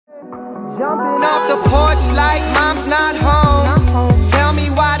Jumping off the porch like mom's not home. Tell me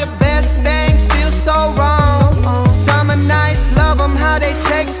why the best things feel so wrong. Summer nights, love them how they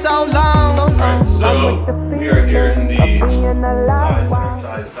take so long. Alright, so we are here in the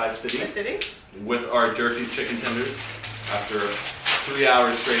side city with our Jerky's chicken tenders after 3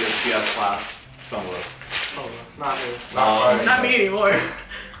 hours straight of CS class. Some of us. Oh, that's not me. Not me anymore.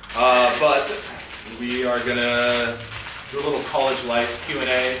 But we are gonna do a little college life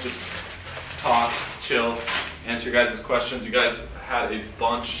Q&A, just talk, chill, answer your guys' questions. You guys had a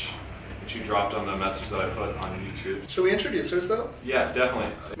bunch that you dropped on the message that I put on YouTube. Should we introduce ourselves? Yeah,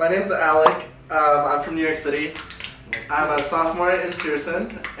 definitely. My name's Alec. I'm from New York City. I'm a sophomore in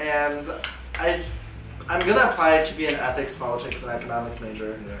Pearson, and I'm gonna apply to be an ethics, politics, and economics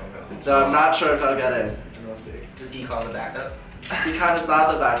major. So I'm not sure if I'll get in, and we'll see. Is econ the backup? Econ is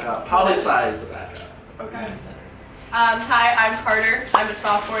not the backup. Poli-sci is the backup. Okay. Hi, I'm Carter. I'm a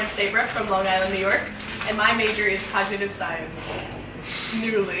sophomore in Saybrook from Long Island, New York, and my major is cognitive science.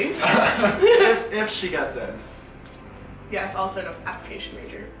 Newly. if she gets in. Yes, also an application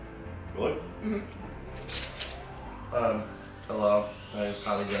major. Really? Mm-hmm. Hello. My name's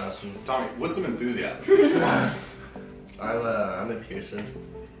Tommy Johnson. Tommy, what's some enthusiasm? I'm in Pearson.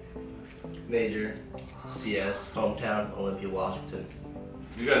 Major, CS, hometown, Olympia, Washington.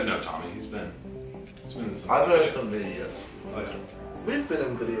 You guys know Tommy. He's been in some. I've been in some videos. Oh, yeah. We've been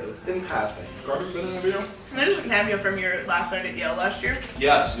in videos, in passing. Carter's been in a video? And there's a cameo from your last night at Yale last year.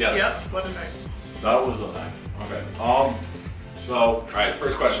 Yes. Yep. What a night. That was the night. Okay. So, alright,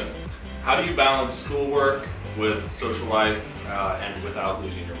 first question. How do you balance schoolwork with social life and without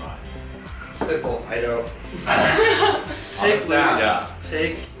losing your mind? Simple. I don't. Take naps. Yeah.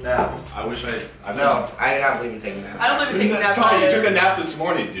 Take naps. I wish I No, I do not believe in taking naps. I don't believe in taking naps. Tommy, you either. took a nap this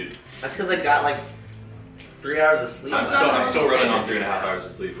morning, dude. That's because I got like 3 hours of sleep. I'm still running on 3.5 hours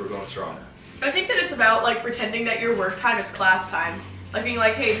of sleep. We're going strong. I think that it's about like pretending that your work time is class time. Like being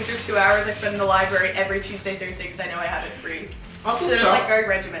like, hey, these are 2 hours I spend in the library every Tuesday, Thursday because I know I have it free. Also, Instead of like very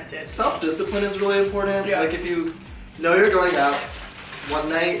regimented. Self-discipline is really important. Yeah. Like if you know you're going out one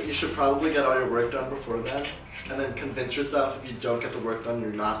night, you should probably get all your work done before then. And then convince yourself if you don't get the work done,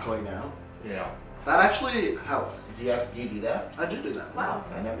 you're not going out. Yeah. That actually helps. Do you do that? I do that. Wow.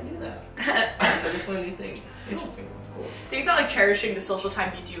 I never knew that. I just learned a new thing. Interesting. Cool. Things about like cherishing the social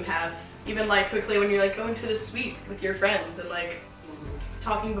time you do have. Even like quickly when you're like going to the suite with your friends and like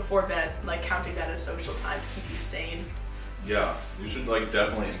talking before bed, like counting that as social time to keep you sane. Yeah, you should like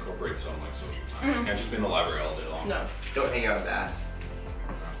definitely incorporate some like social time. You can't just be in the library all day long. No. Don't hang out with ass.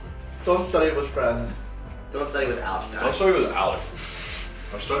 Don't study with friends. Don't study with Alec. I'll study with Alec.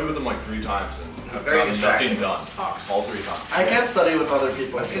 I've studied with him like 3 times and have Very gotten nothing distracting. done. All 3 times. I can't study with other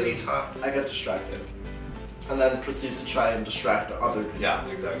people That's because you because talk. I get distracted. And then proceed to try and distract other people. Yeah,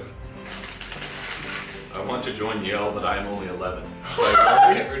 exactly. I want to join Yale, but I am only 11.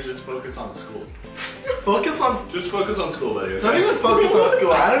 Like, or just focus on school. Focus on... Just focus on school, buddy. Okay? Don't even focus on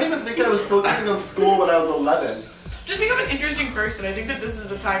school. I don't even think I was focusing on school when I was 11. Just become an interesting person. I think that this is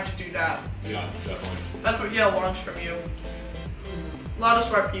the time to do that. Yeah, definitely. That's what Yale wants from you. A lot of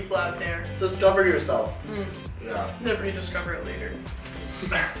smart people out there. Discover yourself. Yeah. Never rediscover it later.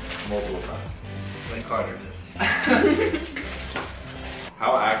 Multiple times. Like Carter does.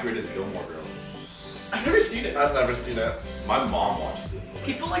 How accurate is Gilmore Girls? I've never seen it. I've never seen it. My mom watches it.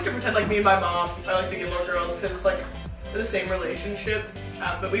 People like to pretend like me and my mom are like the Gilmore Girls because it's like the same relationship,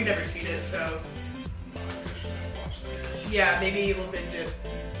 but we've never seen it, so yeah, maybe we'll binge it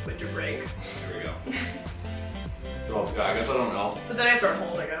winter break. There we go. So, yeah, I guess I don't know. But then it's on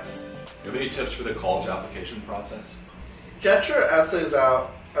hold, I guess. Do you have any tips for the college application process? Get your essays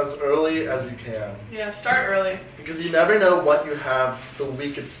out as early as you can. Yeah, start early. Because you never know what you have the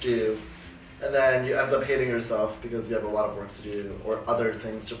week it's due. And then you end up hating yourself because you have a lot of work to do or other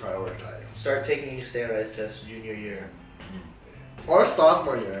things to prioritize. Start taking your standardized test junior year. Or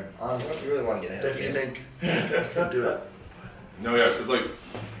sophomore year, honestly. You really want to get ahead. If you think you can do it. No, yeah, because like,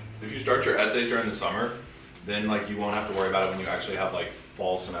 if you start your essays during the summer, then like you won't have to worry about it when you actually have like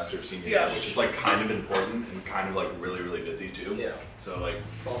fall semester of senior year, which is like kind of important and kind of like really, really busy too. Yeah. So like,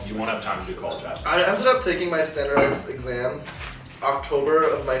 you won't have time to do college apps. I ended up taking my standardized exams October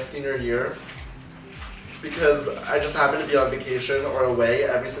of my senior year because I just happened to be on vacation or away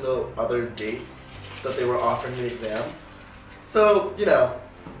every single other date that they were offering the exam. So, you know,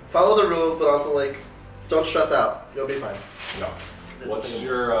 follow the rules, but also like, don't stress out. You'll be fine. Yeah. What's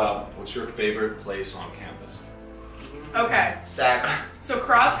your favorite place on campus? Okay. Stacks. So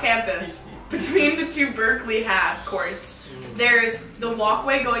cross campus, between the two Berkeley half courts, there's the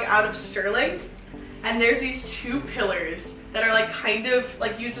walkway going out of Sterling, and there's these two pillars that are like kind of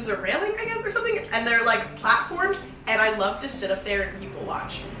like used as a railing, I guess, or something, and they're like platforms, and I love to sit up there and people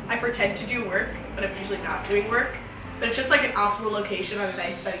watch. I pretend to do work, but I'm usually not doing work. But it's just like an optimal location on a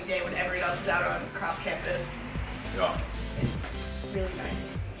nice sunny day when everyone else is out on cross campus. Yeah. It's really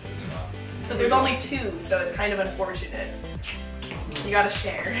nice. But there's only two, so it's kind of unfortunate. You gotta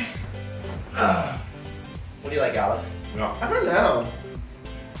share. What do you like, Alec? Yeah. I don't know.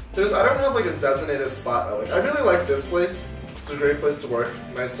 I don't have like a designated spot I like. I really like this place. It's a great place to work.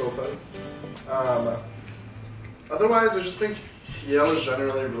 Nice sofas. Otherwise, I just think Yale is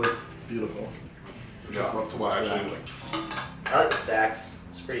generally really beautiful. I just love to walk around. I like the stacks.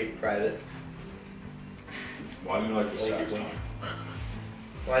 It's pretty private. Why do you like the stacks?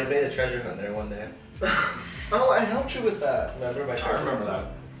 Well, I made a treasure hunt there one day. Oh, I helped you with that. Remember my I treasure remember hunt?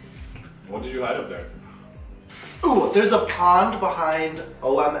 that. What did you hide up there? Ooh, there's a pond behind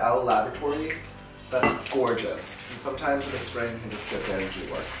OML Laboratory that's gorgeous. And sometimes in the spring you can just sit there and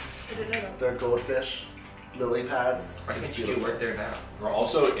do work. I didn't know that. There are goldfish, lily pads. Why can't you do work there now? Or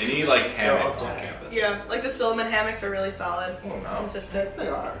also any like hammock all on day. campus. Yeah, like the Silliman hammocks are really solid, Oh no. consistent. They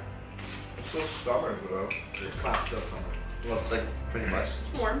are. It's so summer, bro. It's not still summer. Well, it's like pretty much.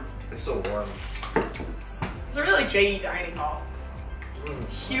 It's warm. It's so warm. It's a really JE dining hall.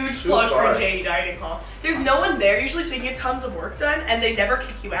 Huge Too plug for dark. JE dining hall. There's no one there usually, so you can get tons of work done, and they never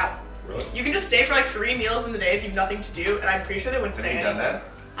kick you out. Really? You can just stay for like 3 meals in the day if you have nothing to do, and I'm pretty sure they wouldn't Have say you done anything. that?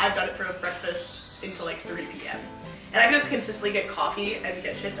 I've done it for breakfast until like 3 p.m. And I can just consistently get coffee and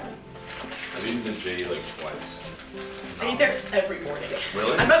get shit done. I've eaten in JE like twice. I eat there every morning.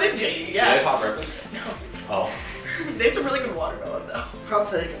 Really? I'm not in JE, Do they yeah. have hot breakfast? No. Oh. They have some really good watermelon though. Hot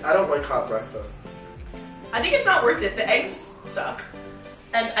take. I don't like hot breakfast. I think it's not worth it. The eggs suck.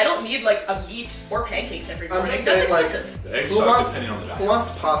 And I don't need like a meat or pancakes every I'm morning. just That's saying, like, excessive. The eggs Who suck wants, depending on the who diet. wants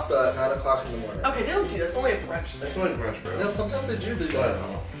pasta at 9 o'clock in the morning? Okay, they don't do that. It's only a brunch That's thing. only brunch, bro. No, sometimes they do What?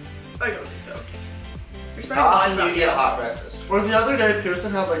 that. I don't think so. You're spreading How lies often do about you get a Yale. hot breakfast? Or the other day,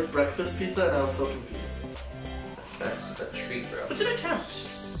 Pearson had like breakfast pizza and I was so confused. That's a treat, bro. What's an attempt?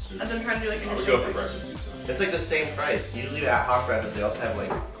 I've been trying to do like I would initial go for things. breakfast pizza. It's like the same price. Usually at hot breakfast, they also have like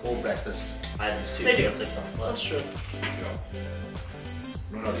cold breakfast items too. They do. So it's like a plus. That's true.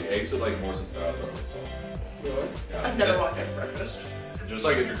 No, the eggs at like Morrison Styles are with salt. Really? Yeah. I've never walked out for breakfast. Just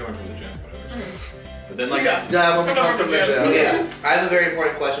like if you're coming from the gym, whatever. But then like, Yeah. Yeah, when we Come come over from the to the gym. Oh yeah. I have a very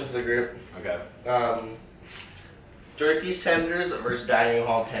important question for the group. okay. Durkee's tenders versus dining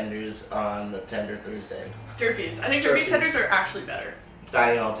hall tenders on the Tender Thursday. Durfee's. I think Durfee's Durfee's. tenders are actually better.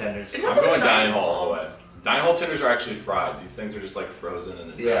 Dining hall tenders. It I'm depends on going which dining hall all the way. Dining hall tenders are actually fried. These things are just like frozen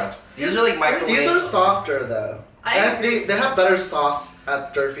and then Yeah. These are like microwave. These are softer though. I And agree. they have better sauce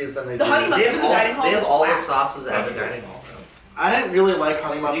at Durfee's than they The do. honey They mustard have in the all, dining halls they have is all the whack. sauces at the That's dining hall, bro. I didn't really like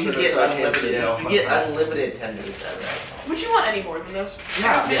honey You mustard can get until I came to unlimited. Yale. You fun get fact. unlimited tenders at the dining hall. Would you want any more than those?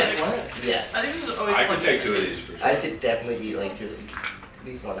 Yeah, Yes. what? Yes. I think this is always I fun could to take 2 of do. these for sure. I could definitely eat like 2, at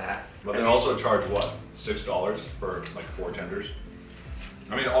least 1.5. But they also charge what? $6 for like 4 tenders.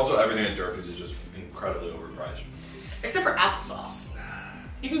 I mean, also everything at Durfee's is just incredibly overpriced. Except for applesauce.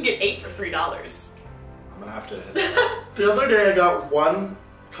 You can get 8 for $3. I'm gonna have to hit that. The other day I got 1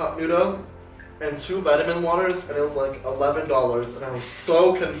 cup noodle and 2 vitamin waters and it was like $11 and I was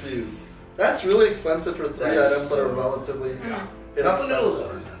so confused. That's really expensive for 3 That is items that are so- relatively Yeah. Cup noodles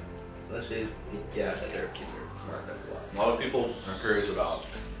inexpensive. are- Especially, yeah, the Durkee's are marked up a lot. A lot of people are curious about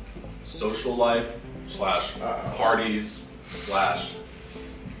social life slash parties slash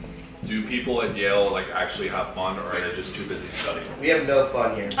do people at Yale like actually have fun or are they just too busy studying? We have no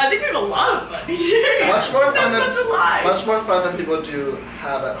fun here. I think we have a lot of fun here. Much more fun That's than such a lie. much more fun than people do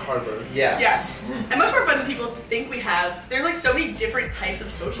have at Harvard. Yeah. Yes. And much more fun than people think we have. There's like so many different types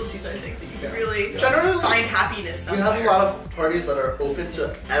of social scenes, I think, that you can really Generally, find happiness we somewhere. have a lot of parties that are open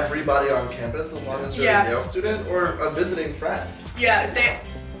to everybody on campus as long as you're Yeah. a Yale student or a visiting friend. Yeah, they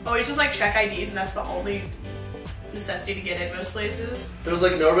always just like check IDs and that's the only necessity to get in most places. There's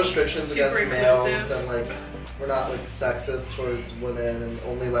like no restrictions Super against males inclusive. and like we're not like sexist towards women and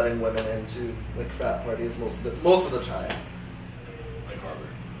only letting women into like frat parties most of the time. Like Harvard.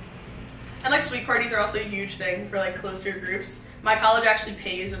 And like suite parties are also a huge thing for like closer groups. My college actually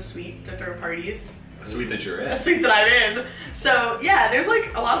pays a suite to throw parties. A suite that you're in. A suite that I'm in. So yeah, there's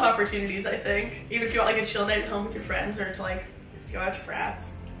like a lot of opportunities, I think. Even if you want like a chill night at home with your friends or to like go out to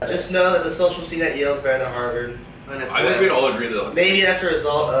frats. Just know that the social scene at Yale is better than Harvard. And it's I think we'd all agree that Maybe that's a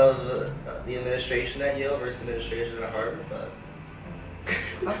result of the administration at Yale versus the administration at Harvard, but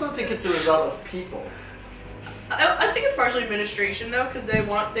I also think it's a result of people. I think it's partially administration though, because they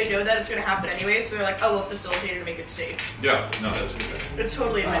know that it's going to happen anyway, so they're like, oh, we'll facilitate it to make it safe. Yeah, no, that's good. It's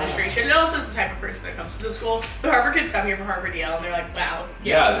totally administration. It also is the type of person that comes to the school. The Harvard kids come here from Harvard Yale, and they're like, wow,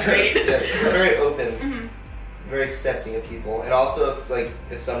 yeah, it's great. They're very open, Mm-hmm. very accepting of people, and also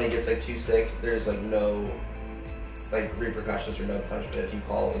if somebody gets like too sick, there's like no like repercussions or no punishment if you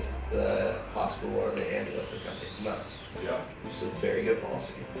call like, the hospital or the ambulance and company. No. Yeah. It's a very good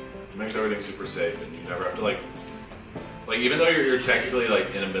policy. It makes everything super safe, and you never have to like even though you're technically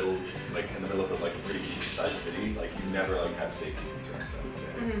like in the middle of like a pretty decent sized city, like you never like have safety concerns. I would say.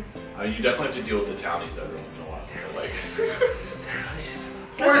 Mm-hmm. I mean, you definitely have to deal with the townies every once in a while. They're like,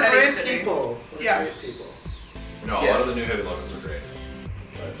 We're That's any great city. people. We're Yeah. great people. no, a lot of the New Haven locals are great.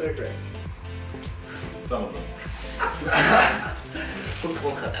 But They're great. some of them.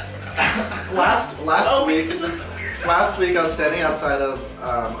 We'll cut that one out. Last week, This is so weird. last week I was standing outside of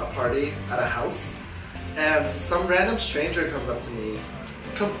a party at a house, and some random stranger comes up to me,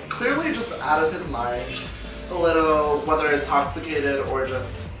 clearly just out of his mind, a little, whether intoxicated or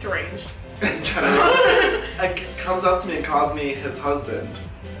just Deranged. in general, and comes up to me and calls me his husband.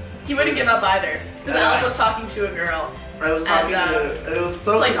 He wouldn't give up either, because Alec was talking to a girl, I was talking to, and it was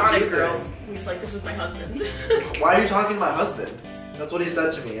so platonic confusing. girl. He was like, this is my husband. Why are you talking to my husband? That's what he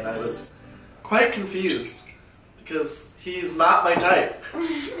said to me, and I was quite confused because he's not my type.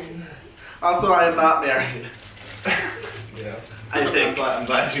 Also, I am not married. Yeah. I think. I'm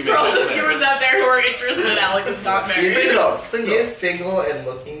glad you made For all the that clear. viewers out there who are interested, Alec is not married. Single. He Single. is single and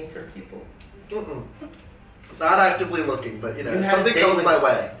looking for people. Mm-mm. Not actively looking, but you know, You if had a something date comes with- my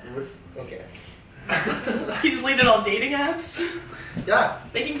way. Okay. He's deleted all dating apps, Yeah,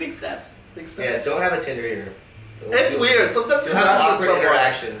 making big steps. big Yeah, steps. don't have a Tinder here. It's weird. Sometimes you You'll have match with awkward someone.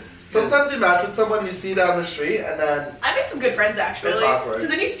 interactions. Sometimes you match with someone you see down the street, and then I made some good friends actually. It's awkward. Because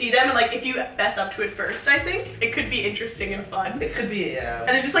then you see them and like if you fess up to it first, I think it could be interesting and fun. It could be, yeah. And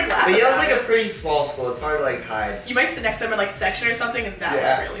then just like laugh. But Yale's about like it. a pretty small school. It's hard to like hide. You might sit next to them in like section or something, and that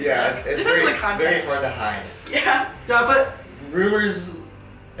yeah, would really yeah. suck. It's Depends on very, the context. very hard to hide. Yeah. yeah, but Rumors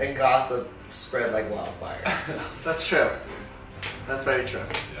and gossip spread like wildfire. that's true. That's very true.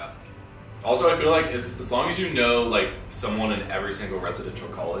 Yeah. Also, I feel like as long as you know like someone in every single residential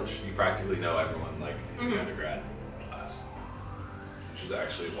college, you practically know everyone like in the undergrad class, which is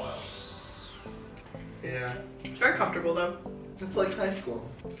actually wild. Yeah. It's very comfortable though. It's like high school.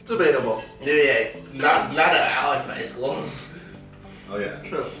 Debatable. Yeah, not at Alex High School. Oh yeah.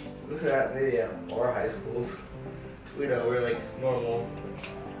 True. Yeah, or high schools. We know we're like normal.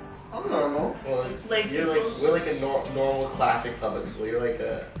 I'm normal. Well, Like we're like a normal classic public school. You're like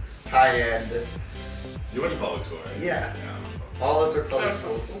a high end. You went to public school, right? Yeah. Yeah. All of us are public Yeah,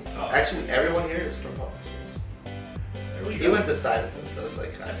 schools. Oh. Actually, everyone here is from public school. He went to Stuyvesant, so it's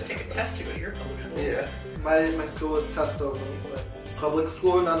like let's take a test to go to your public school. Yeah. My school was test only, but public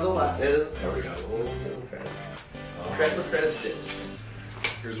school nonetheless. It is. There we go. Credit the credits due.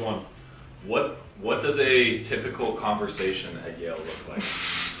 Here's one. What does a typical conversation at Yale look like?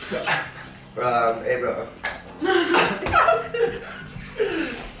 Hey bro.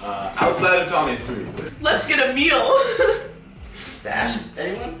 Outside of Tommy's suite. Let's get a meal. Stash?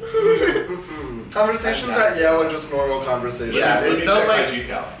 Anyone? Conversations at Yale are just normal conversations. Yeah, Let me there's no, check my like-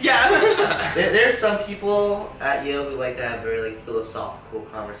 GCal. Yeah. There's some people at Yale who like to have very like philosophical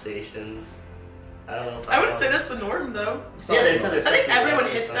conversations. I don't know if I wouldn't say that's the norm though. Yeah, they said there's I think some people, everyone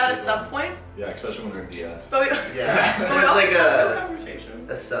there's hits some that at people. some point. Yeah, especially when they're in DS. But we, Yeah. but we There's always like have real a conversation.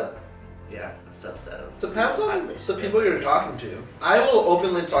 subset of. Depends on the people you're talking to. I will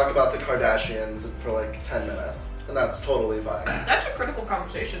openly talk about the Kardashians for like 10 minutes, and that's totally fine. That's a critical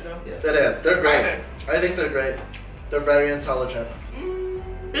conversation though. Yeah. It is. They're great. Okay. I think they're great. They're very intelligent.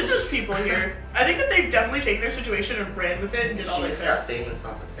 Business people here. I think that they've definitely taken their situation and ran with it and did all She they just could. got famous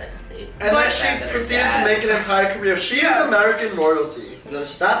off a sex tape. And But- then she And her proceeded to dad. make an entire career. She is Yeah. American royalty. No,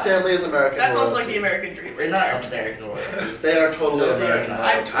 she's That family is American That's royalty. also like the American dream. They're right not there. American royalty. They are totally No, they're American not.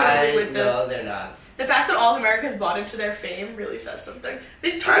 royalty. I'm totally with this. No, they're not. The fact that all of America has bought into their fame really says something.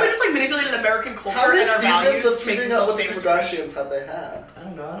 They totally just like manipulated American culture How many and our values seasons of to make Keeping Up themselves with the famous. for it. Kardashians have they had? I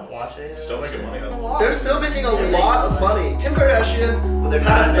don't know. I don't watch it. Still making money A though. lot. They're still making a lot of money. Kim Kardashian Well, they're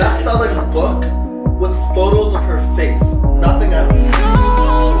had a not best-selling book with photos of her face. Nothing else.